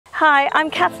Hi, I'm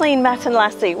Kathleen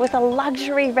Matinlassi with a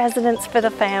luxury residence for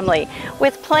the family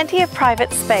with plenty of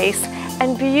private space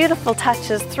and beautiful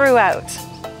touches throughout.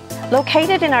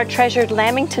 Located in our treasured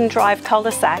Lamington Drive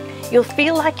cul-de-sac, you'll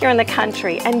feel like you're in the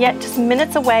country and yet just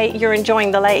minutes away you're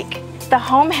enjoying the lake. The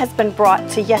home has been brought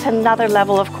to yet another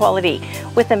level of quality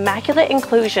with immaculate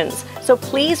inclusions, so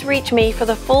please reach me for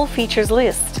the full features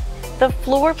list. The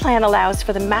floor plan allows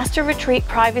for the master retreat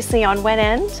privacy on one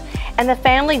end and the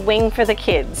family wing for the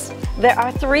kids. There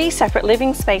are 3 separate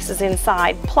living spaces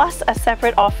inside, plus a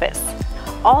separate office.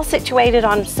 All situated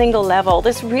on a single level,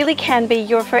 this really can be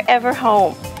your forever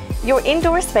home. Your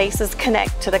indoor spaces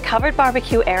connect to the covered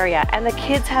barbecue area and the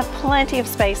kids have plenty of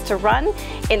space to run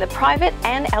in the private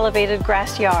and elevated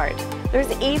grass yard.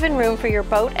 There's even room for your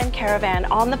boat and caravan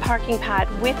on the parking pad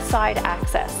with side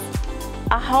access.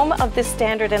 A home of this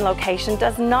standard and location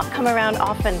does not come around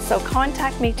often, so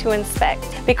contact me to inspect,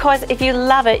 because if you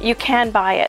love it, you can buy it.